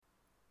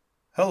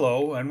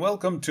Hello, and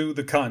welcome to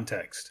The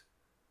Context.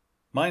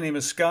 My name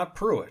is Scott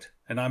Pruitt,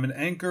 and I'm an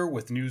anchor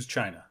with News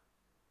China.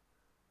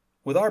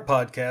 With our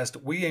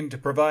podcast, we aim to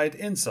provide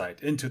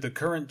insight into the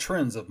current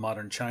trends of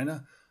modern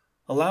China,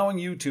 allowing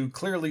you to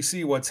clearly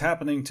see what's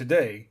happening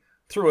today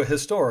through a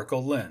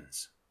historical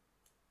lens.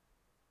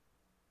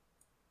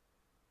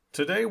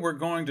 Today we're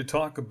going to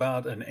talk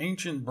about an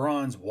ancient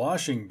bronze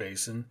washing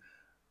basin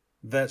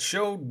that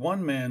showed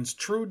one man's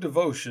true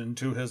devotion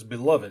to his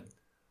beloved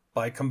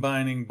by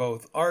combining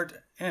both art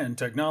and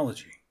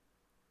technology.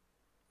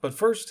 But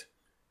first,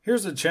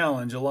 here's a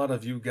challenge a lot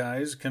of you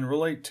guys can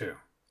relate to.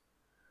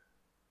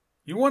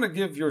 You want to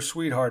give your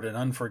sweetheart an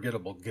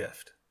unforgettable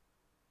gift.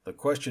 The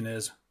question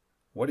is,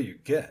 what do you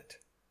get?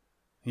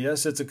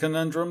 Yes, it's a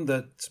conundrum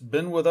that's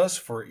been with us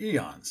for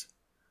eons.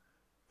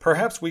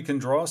 Perhaps we can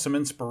draw some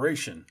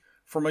inspiration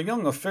from a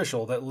young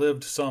official that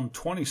lived some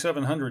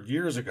 2,700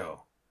 years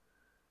ago.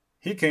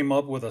 He came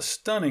up with a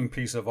stunning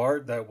piece of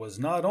art that was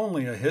not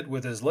only a hit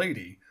with his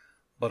lady,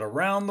 but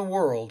around the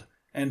world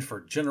and for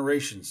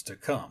generations to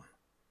come.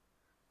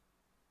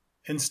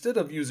 Instead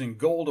of using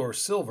gold or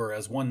silver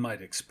as one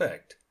might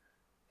expect,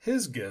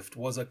 his gift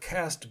was a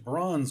cast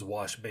bronze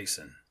wash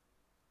basin.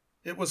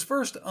 It was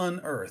first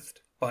unearthed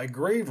by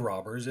grave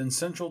robbers in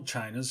central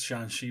China's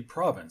Shanxi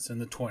province in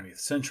the 20th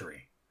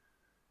century.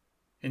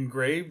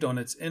 Engraved on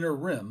its inner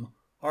rim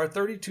are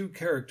 32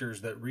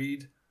 characters that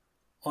read,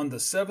 "On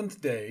the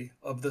 7th day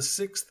of the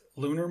 6th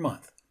lunar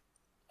month,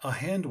 a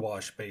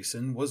hand-wash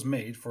basin was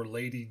made for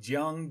Lady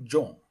Jiang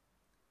Zhong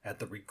at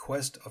the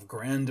request of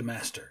Grand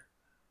Master,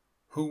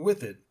 who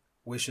with it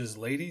wishes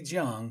Lady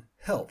Jiang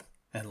health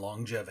and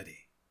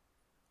longevity."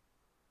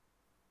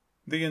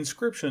 The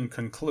inscription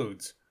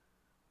concludes,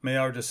 "May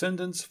our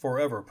descendants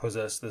forever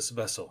possess this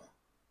vessel."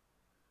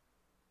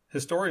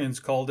 Historians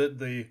called it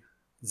the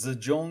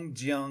Zizhong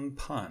Jiang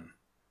Pan,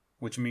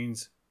 which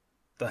means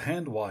the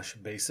hand-wash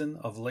basin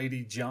of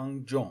Lady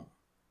Jiang Zhong.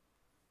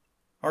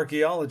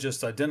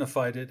 Archaeologists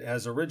identified it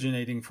as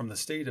originating from the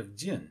state of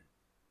Jin,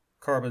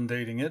 carbon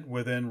dating it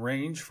within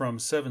range from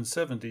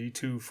 770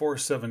 to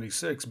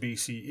 476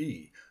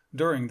 BCE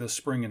during the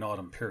spring and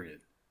autumn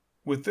period.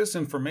 With this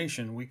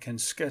information, we can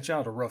sketch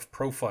out a rough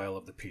profile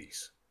of the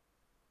piece.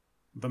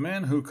 The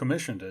man who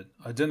commissioned it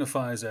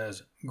identifies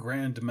as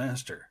Grand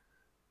Master.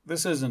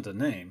 This isn't a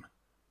name,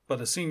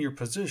 but a senior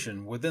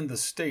position within the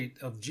state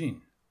of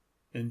Jin,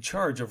 in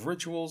charge of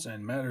rituals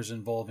and matters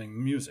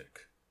involving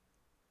music.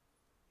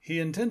 He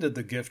intended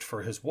the gift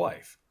for his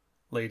wife,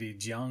 Lady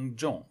Jiang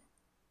Zhong.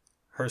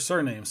 Her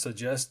surname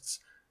suggests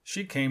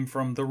she came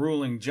from the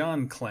ruling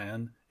Jian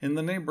clan in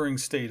the neighboring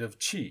state of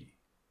Qi.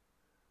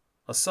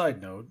 A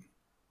side note,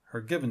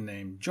 her given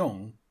name,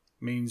 Zhong,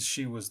 means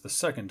she was the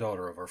second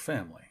daughter of her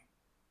family.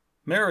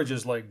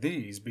 Marriages like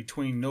these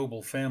between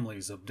noble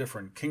families of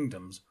different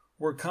kingdoms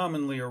were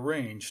commonly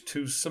arranged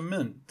to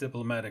cement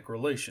diplomatic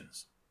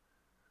relations.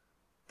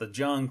 The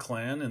Jiang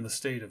clan in the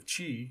state of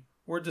Qi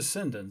were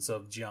descendants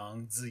of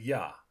Jiang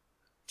Ziya,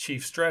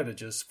 chief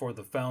strategist for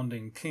the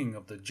founding king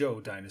of the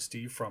Zhou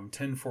dynasty from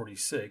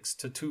 1046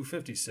 to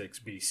 256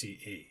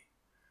 BCE.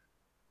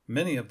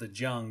 Many of the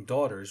Jiang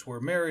daughters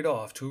were married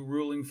off to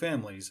ruling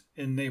families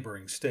in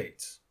neighboring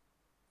states.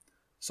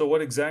 So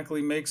what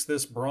exactly makes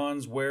this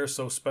bronze ware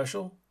so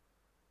special?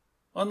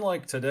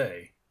 Unlike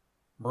today,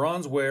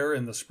 bronze ware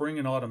in the spring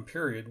and autumn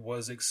period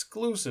was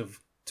exclusive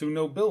to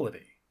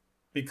nobility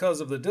because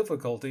of the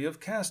difficulty of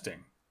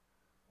casting.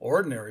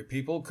 Ordinary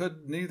people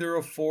could neither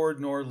afford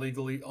nor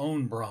legally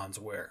own bronze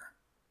ware.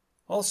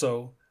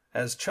 Also,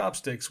 as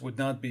chopsticks would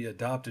not be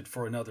adopted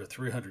for another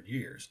 300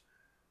 years,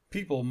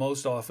 people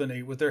most often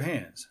ate with their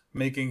hands,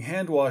 making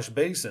hand-wash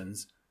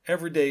basins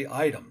everyday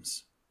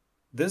items.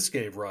 This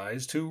gave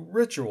rise to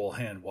ritual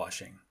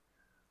hand-washing,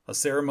 a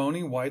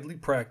ceremony widely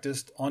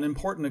practiced on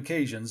important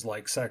occasions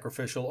like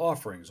sacrificial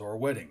offerings or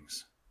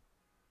weddings.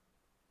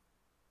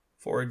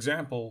 For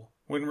example,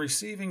 when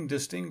receiving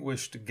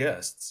distinguished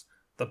guests,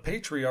 the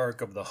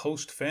patriarch of the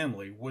host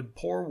family would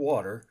pour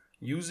water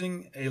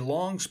using a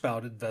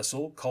long-spouted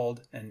vessel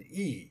called an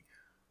yi,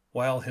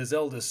 while his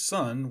eldest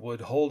son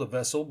would hold a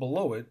vessel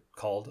below it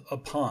called a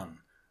pan,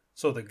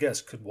 so the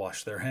guests could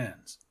wash their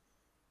hands.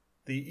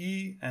 The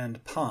yi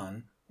and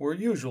pan were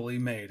usually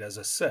made as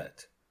a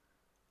set.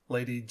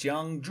 Lady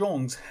Jiang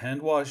Zhong's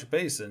hand-wash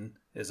basin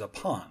is a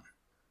pan,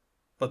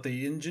 but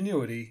the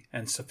ingenuity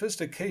and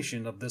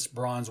sophistication of this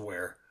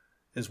bronzeware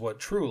is what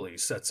truly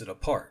sets it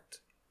apart.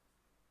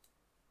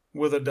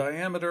 With a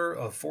diameter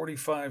of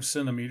 45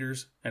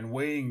 centimeters and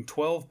weighing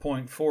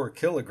 12.4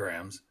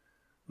 kilograms,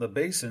 the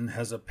basin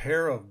has a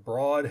pair of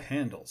broad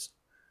handles.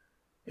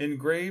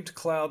 Engraved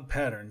cloud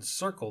patterns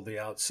circle the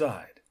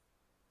outside.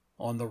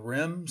 On the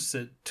rim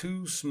sit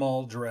two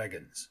small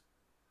dragons.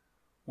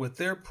 With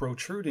their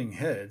protruding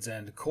heads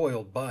and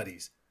coiled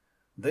bodies,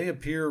 they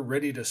appear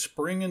ready to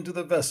spring into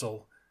the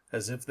vessel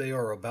as if they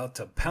are about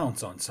to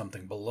pounce on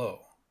something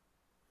below.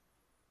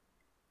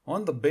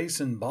 On the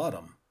basin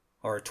bottom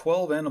are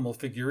 12 animal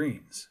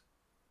figurines.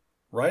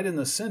 Right in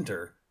the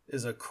center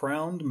is a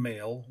crowned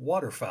male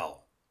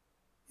waterfowl.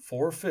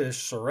 4 fish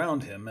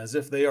surround him as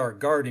if they are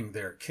guarding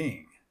their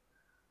king.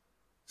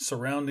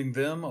 Surrounding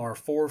them are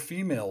 4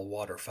 female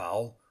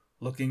waterfowl,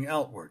 looking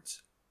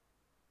outwards.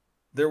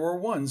 There were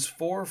once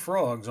 4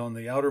 frogs on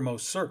the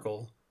outermost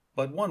circle,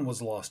 but one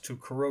was lost to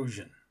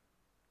corrosion.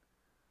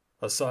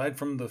 Aside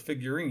from the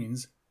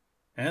figurines,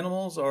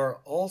 animals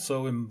are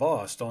also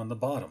embossed on the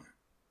bottom,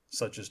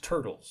 such as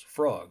turtles,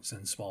 frogs,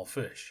 and small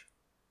fish.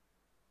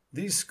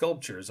 These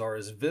sculptures are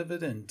as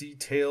vivid and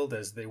detailed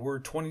as they were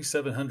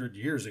 2,700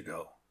 years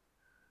ago.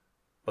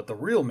 But the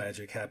real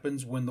magic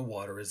happens when the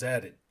water is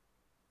added.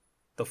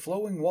 The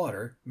flowing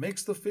water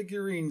makes the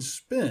figurines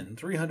spin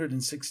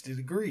 360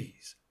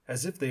 degrees,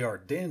 as if they are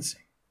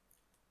dancing.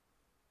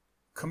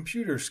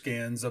 Computer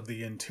scans of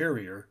the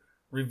interior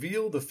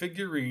reveal the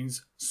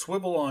figurines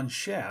swivel on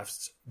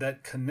shafts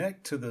that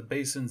connect to the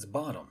basin's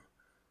bottom.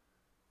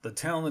 The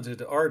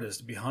talented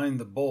artist behind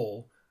the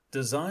bowl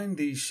designed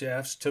these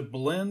shafts to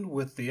blend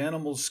with the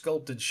animal's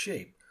sculpted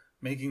shape,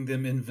 making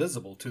them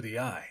invisible to the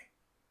eye.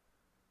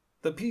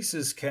 The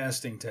piece's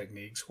casting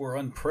techniques were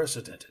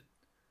unprecedented.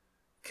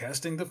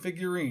 Casting the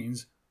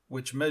figurines,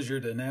 which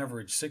measured an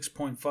average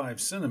 6.5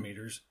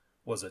 centimeters,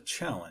 was a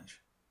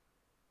challenge.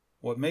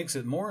 What makes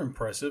it more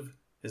impressive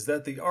is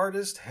that the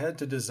artist had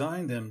to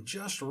design them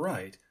just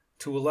right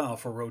to allow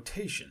for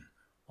rotation,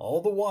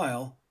 all the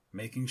while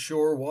making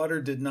sure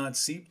water did not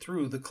seep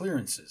through the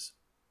clearances.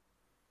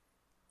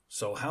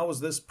 So how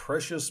is this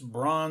precious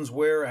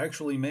bronzeware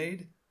actually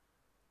made?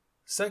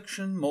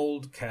 Section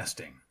mold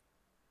casting.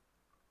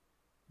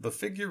 The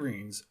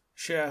figurines,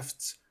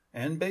 shafts,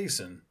 and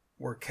basin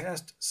were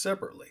cast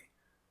separately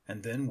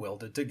and then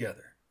welded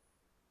together.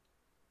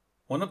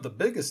 One of the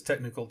biggest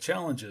technical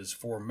challenges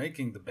for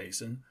making the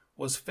basin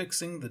was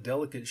fixing the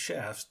delicate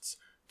shafts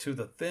to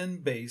the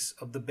thin base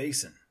of the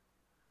basin.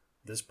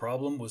 This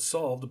problem was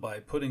solved by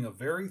putting a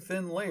very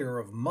thin layer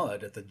of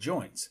mud at the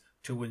joints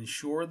to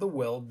ensure the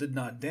weld did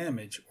not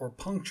damage or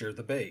puncture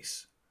the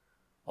base.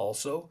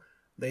 Also,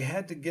 they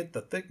had to get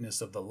the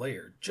thickness of the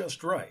layer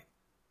just right.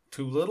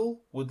 Too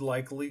little would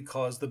likely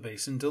cause the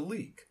basin to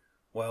leak,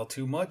 while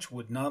too much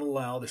would not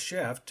allow the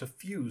shaft to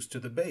fuse to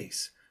the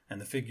base,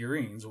 and the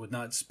figurines would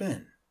not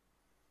spin.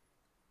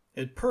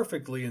 It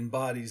perfectly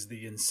embodies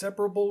the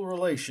inseparable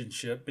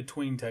relationship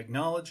between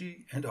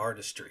technology and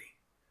artistry.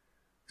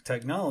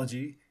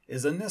 Technology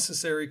is a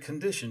necessary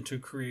condition to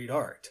create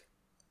art,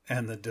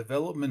 and the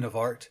development of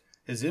art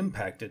is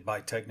impacted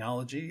by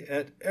technology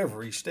at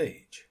every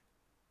stage.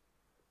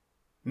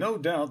 No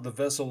doubt the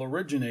vessel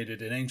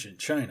originated in ancient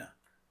China,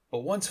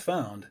 but once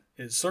found,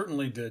 it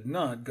certainly did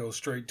not go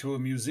straight to a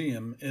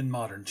museum in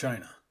modern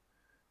China.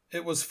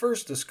 It was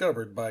first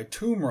discovered by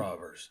tomb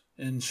robbers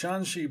in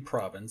Shanxi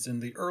province in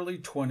the early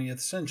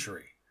 20th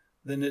century.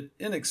 Then it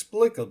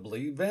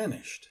inexplicably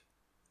vanished.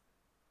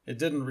 It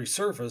didn't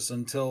resurface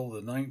until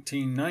the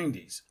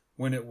 1990s,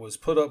 when it was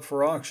put up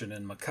for auction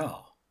in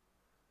Macau.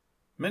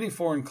 Many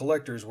foreign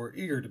collectors were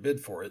eager to bid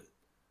for it.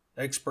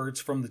 Experts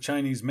from the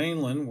Chinese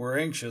mainland were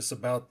anxious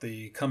about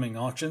the coming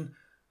auction,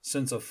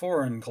 since a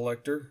foreign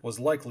collector was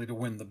likely to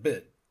win the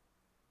bid.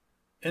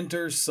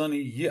 Enter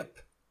Sonny Yip.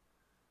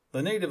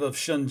 The native of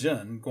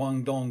Shenzhen,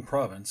 Guangdong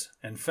province,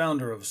 and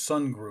founder of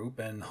Sun Group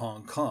in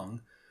Hong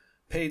Kong,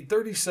 paid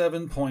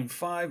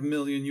 37.5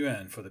 million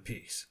yuan for the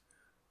piece.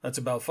 That's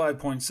about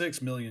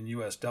 5.6 million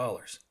US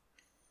dollars.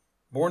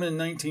 Born in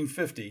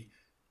 1950,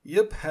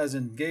 Yip has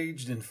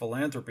engaged in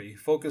philanthropy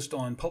focused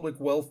on public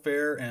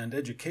welfare and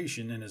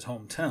education in his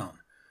hometown,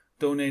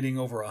 donating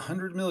over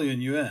 100 million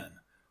yuan,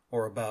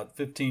 or about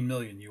 15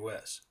 million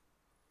US.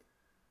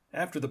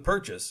 After the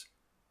purchase,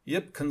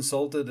 Yip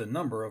consulted a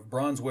number of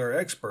bronzeware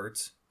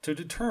experts to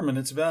determine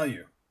its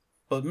value,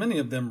 but many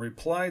of them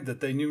replied that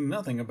they knew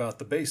nothing about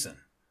the basin.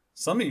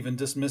 Some even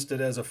dismissed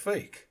it as a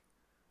fake.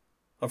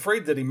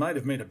 Afraid that he might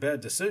have made a bad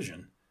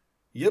decision,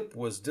 Yip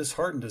was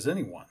disheartened as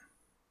anyone.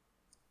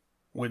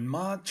 When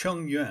Ma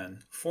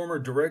Chengyuan, former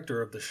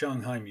director of the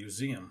Shanghai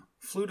Museum,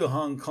 flew to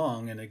Hong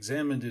Kong and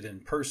examined it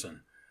in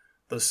person,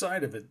 the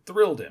sight of it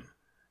thrilled him,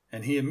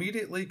 and he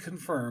immediately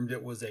confirmed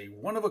it was a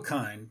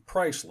one-of-a-kind,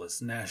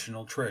 priceless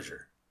national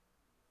treasure.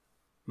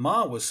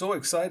 Ma was so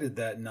excited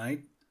that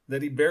night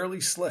that he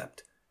barely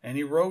slept, and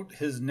he wrote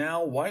his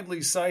now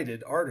widely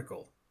cited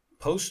article,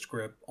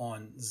 Postscript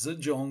on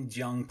Zhejiang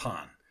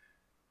Jiangpan.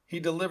 He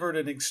delivered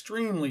an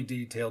extremely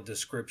detailed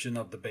description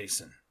of the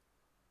basin.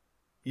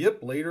 Yip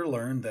later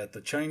learned that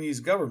the Chinese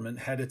government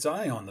had its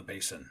eye on the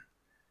basin.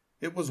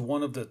 It was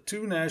one of the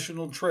 2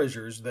 national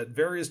treasures that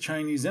various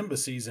Chinese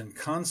embassies and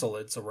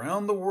consulates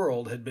around the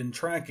world had been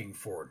tracking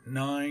for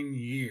 9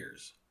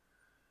 years.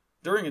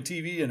 During a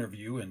TV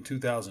interview in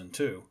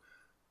 2002,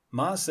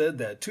 Ma said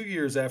that 2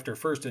 years after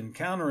first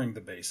encountering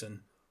the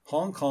basin,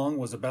 Hong Kong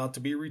was about to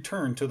be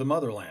returned to the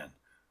motherland.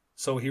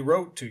 So he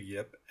wrote to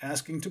Yip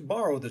asking to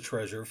borrow the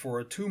treasure for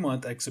a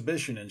 2-month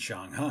exhibition in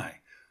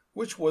Shanghai,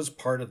 which was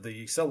part of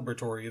the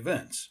celebratory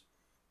events.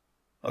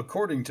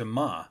 According to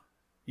Ma,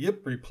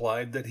 Yip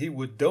replied that he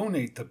would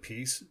donate the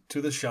piece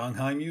to the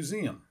Shanghai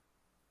Museum.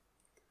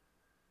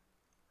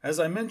 As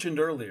I mentioned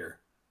earlier,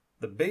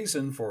 the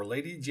basin for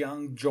Lady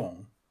Jiang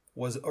Zhong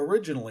was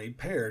originally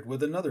paired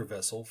with another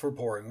vessel for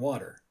pouring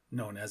water,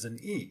 known as an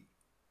E.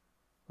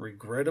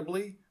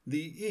 Regrettably,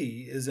 the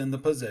E is in the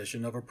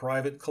possession of a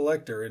private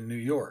collector in New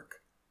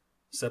York.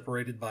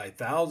 Separated by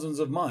thousands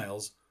of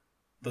miles,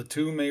 the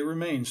two may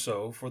remain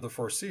so for the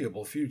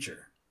foreseeable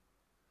future.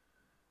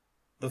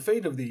 The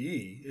fate of the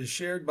E is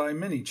shared by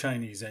many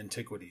Chinese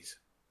antiquities.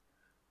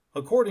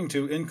 According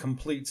to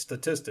incomplete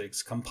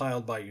statistics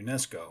compiled by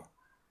UNESCO,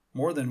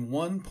 more than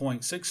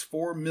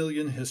 1.64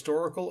 million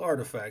historical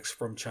artifacts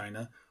from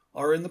China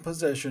are in the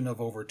possession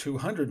of over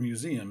 200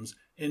 museums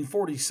in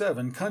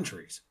 47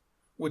 countries,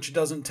 which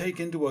doesn't take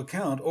into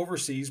account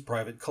overseas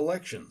private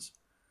collections.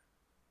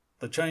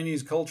 The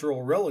Chinese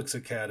Cultural Relics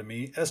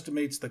Academy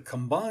estimates the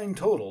combined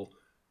total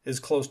is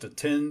close to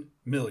 10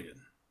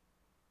 million.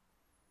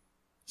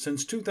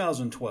 Since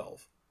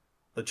 2012,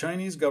 the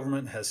Chinese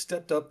government has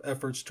stepped up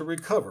efforts to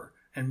recover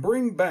and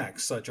bring back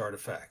such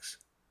artifacts.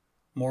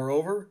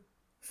 Moreover,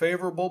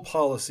 favorable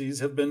policies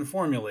have been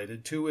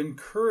formulated to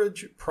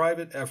encourage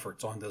private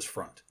efforts on this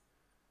front.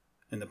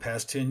 In the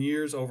past 10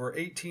 years, over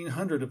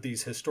 1,800 of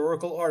these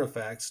historical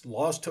artifacts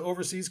lost to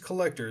overseas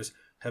collectors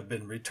have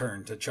been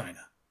returned to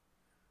China.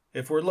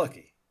 If we're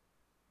lucky,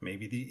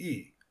 maybe the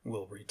E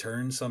will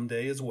return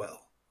someday as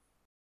well.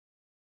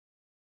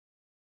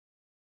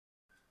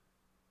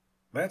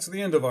 That's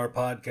the end of our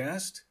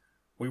podcast.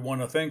 We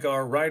want to thank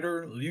our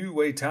writer Liu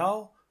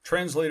Weitao,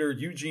 translator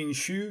Eugene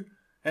Xu,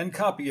 and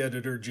copy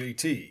editor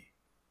JT.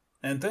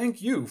 And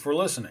thank you for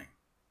listening.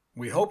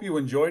 We hope you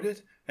enjoyed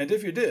it, and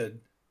if you did,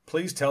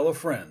 please tell a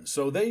friend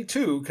so they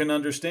too can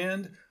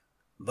understand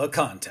the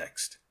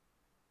context.